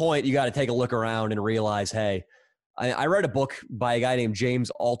some point, you got to take a look around and realize, hey, I read a book by a guy named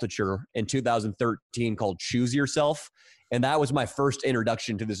James Altucher in 2013 called Choose Yourself. And that was my first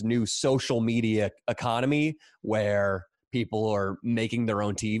introduction to this new social media economy where people are making their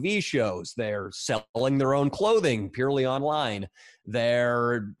own TV shows. They're selling their own clothing purely online.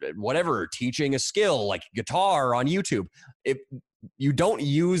 They're teaching a skill like guitar on YouTube. If you don't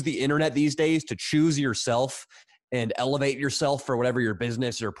use the internet these days to choose yourself and elevate yourself for whatever your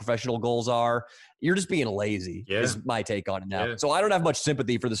business or professional goals are, you're just being lazy, is my take on it now. Yeah. So I don't have much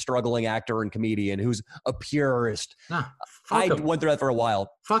sympathy for the struggling actor and comedian who's a purist. I went through that for a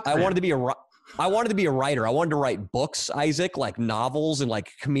while. I wanted to be a writer. I wanted to write books, Isaac, like novels and like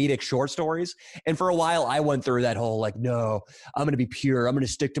comedic short stories. And for a while, I went through that whole like, no, I'm going to be pure. I'm going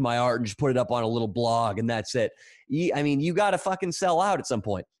to stick to my art and just put it up on a little blog and that's it. I mean, you got to fucking sell out at some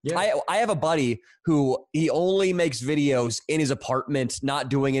point. Yeah. I have a buddy who he only makes videos in his apartment, not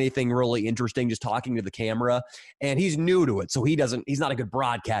doing anything really interesting, just talking to the camera. And he's new to it. So he's not a good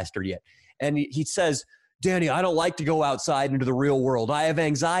broadcaster yet. And he says, Danny, I don't like to go outside into the real world. I have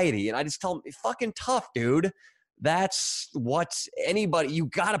anxiety. And I just tell him, it's fucking tough, dude. That's what you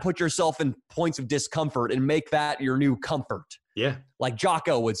got to put yourself in points of discomfort and make that your new comfort. Yeah. Like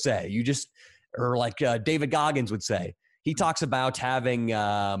Jocko would say, or like David Goggins would say. He talks about having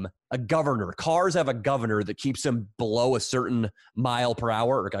a governor. Cars have a governor that keeps them below a certain mile per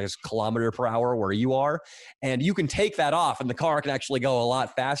hour, or I guess kilometer per hour where you are. And you can take that off and the car can actually go a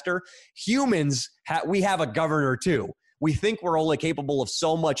lot faster. Humans, we have a governor too. We think we're only capable of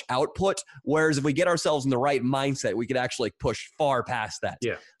so much output, whereas if we get ourselves in the right mindset, we could actually push far past that.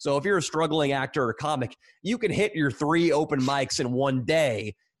 Yeah. So if you're a struggling actor or comic, you can hit your 3 open mics in one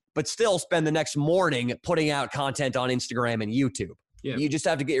day, but still spend the next morning putting out content on Instagram and YouTube. Yeah. You just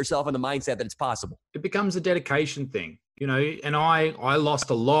have to get yourself in the mindset that it's possible. It becomes a dedication thing, you know, and I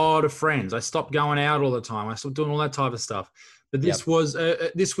lost a lot of friends. I stopped going out all the time. I stopped doing all that type of stuff. But this was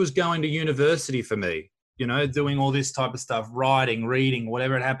going to university for me, you know, doing all this type of stuff, writing, reading,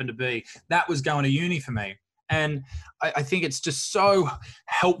 whatever it happened to be. That was going to uni for me. And I think it's just so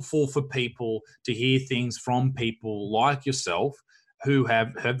helpful for people to hear things from people like yourself who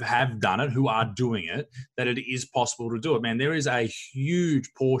have done it, who are doing it, that it is possible to do it. Man, there is a huge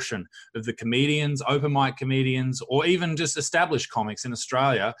portion of the comedians, open mic comedians, or even just established comics in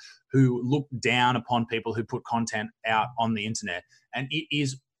Australia who look down upon people who put content out on the internet. And it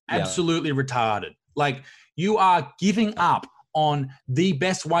is absolutely retarded. Like, you are giving up on the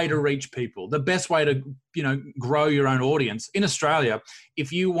best way to reach people, the best way to, you know, grow your own audience. In Australia,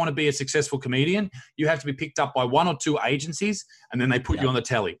 if you want to be a successful comedian, you have to be picked up by 1 or 2 agencies and then they put you on the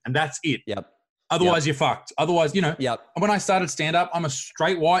telly and that's it. Otherwise, you're fucked. Otherwise, you know, when I started stand-up, I'm a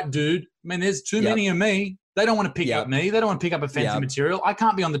straight white dude. I mean, there's too many of me. They don't want to pick up me. They don't want to pick up offensive material. I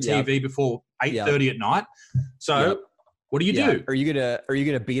can't be on the TV before 8:30 at night. So what do you do? Are you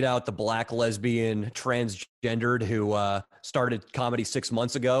gonna beat out the black lesbian transgendered who started comedy 6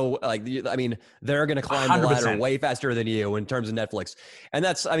 months ago? Like, I mean, they're gonna climb 100%. The ladder way faster than you in terms of Netflix, and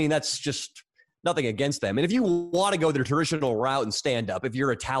that's just nothing against them. And if you want to go the traditional route and stand up, if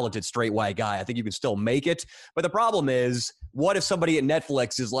you're a talented straight white guy, I think you can still make it. But the problem is, what if somebody at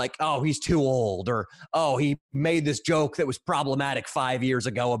Netflix is like, oh, he's too old, or, oh, he made this joke that was problematic 5 years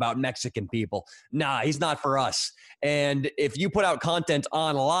ago about Mexican people. Nah, he's not for us. And if you put out content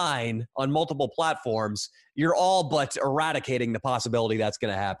online on multiple platforms, you're all but eradicating the possibility that's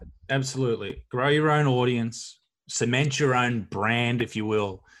going to happen. Absolutely. Grow your own audience, cement your own brand, if you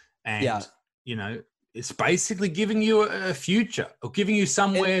will. And you know, it's basically giving you a future, or giving you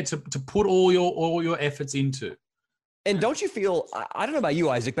somewhere to put all your efforts into. And don't you feel, I don't know about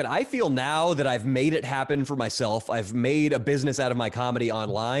you, Isaac, but I feel now that I've made it happen for myself, I've made a business out of my comedy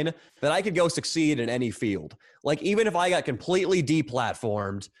online, that I could go succeed in any field. Like, even if I got completely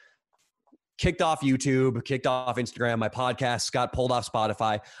deplatformed, kicked off YouTube, kicked off Instagram, my podcasts got pulled off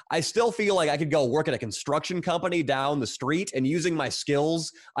Spotify, I still feel like I could go work at a construction company down the street, and using my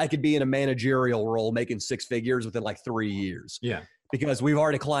skills, I could be in a managerial role making 6 figures within like 3 years. Yeah. because we've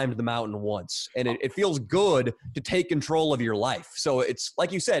already climbed the mountain once, and it feels good to take control of your life. So it's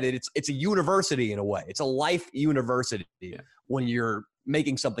like you said, it's a university in a way. It's a life university when you're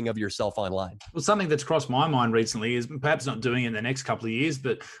making something of yourself online. Well, something that's crossed my mind recently is perhaps not doing it in the next couple of years,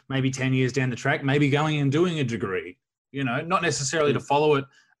 but maybe 10 years down the track, maybe going and doing a degree, not necessarily to follow it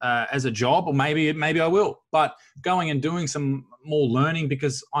as a job, or maybe I will, but going and doing some more learning,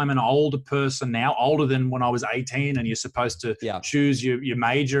 because I'm an older person now, older than when I was 18, and you're supposed to choose your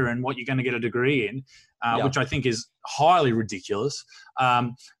major and what you're going to get a degree in, which I think is highly ridiculous.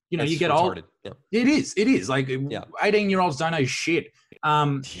 You get old. Yeah. It is like 18-year-olds don't know shit.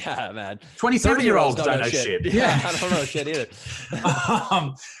 Man. 27-year-olds don't know shit. Yeah, I don't know shit either.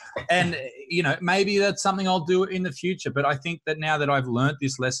 And, maybe that's something I'll do in the future. But I think that now that I've learned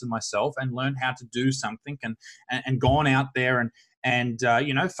this lesson myself and learned how to do something and gone out there and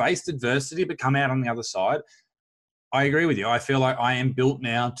faced adversity but come out on the other side, I agree with you. I feel like I am built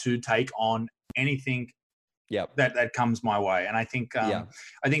now to take on anything that comes my way. And I think,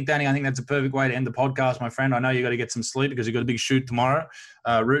 Danny, that's a perfect way to end the podcast, my friend. I know you got to get some sleep because you got a big shoot tomorrow.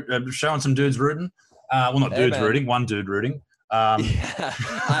 Showing some dudes rooting. Rooting, one dude rooting.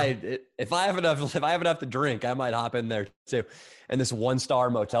 If I have enough to drink, I might hop in there too. In this 1-star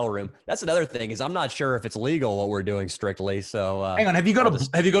motel room. That's another thing, is I'm not sure if it's legal what we're doing strictly. So hang on, have you got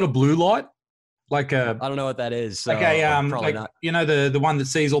a blue light? Like I don't know what that is. So probably not. The one that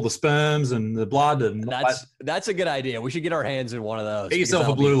sees all the sperms and the blood, and that's a good idea. We should get our hands in one of those. Get yourself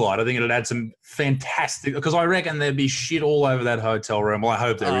a blue light. I think it'd add some fantastic, because I reckon there'd be shit all over that hotel room. Well, I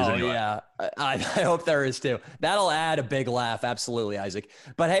hope there is anyway. Yeah, I hope there is too. That'll add a big laugh. Absolutely, Isaac.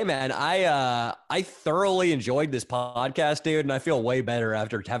 But hey, man, I thoroughly enjoyed this podcast, dude, and I feel way better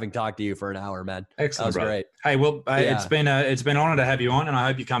after having talked to you for an hour, man. Excellent, that was great. Hey, well, it's been an honor to have you on, and I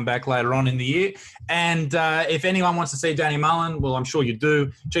hope you come back later on in the year. And if anyone wants to see Danny Mullen, well, I'm sure you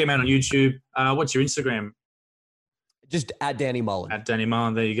do. Check him out on YouTube. What's your Instagram? Just at Danny Mullen. At Danny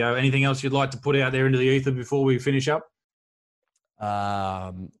Mullen. There you go. Anything else you'd like to put out there into the ether before we finish up?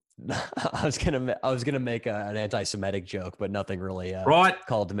 I was gonna make an anti-Semitic joke, but nothing really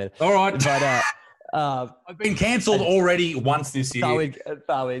called to me. All right, but I've been cancelled already once this year.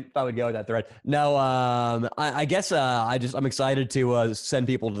 Thought we'd go with that thread. No, I guess I'm excited to send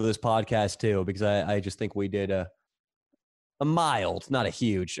people to this podcast too, because I just think we did a mild, not a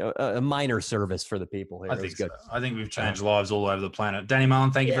huge, a minor service for the people here. I think so. I think we've changed lives all over the planet. Danny Mullen,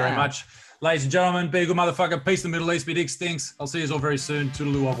 thank you very much. Ladies and gentlemen, be a good motherfucker. Peace in the Middle East. Be dick stinks. I'll see you all very soon.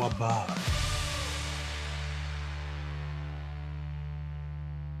 Toodaloo, au revoir. Bye.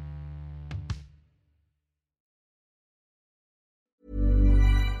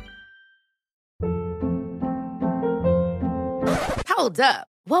 Hold up.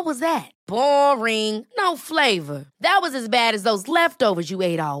 What was that? Boring. No flavor. That was as bad as those leftovers you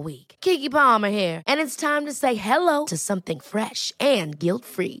ate all week. Keke Palmer here. And it's time to say hello to something fresh and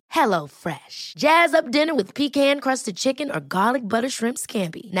guilt-free. Hello Fresh. Jazz up dinner with pecan-crusted chicken or garlic butter shrimp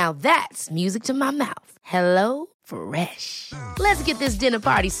scampi. Now that's music to my mouth. Hello Fresh. Let's get this dinner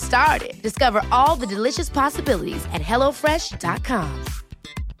party started. Discover all the delicious possibilities at HelloFresh.com.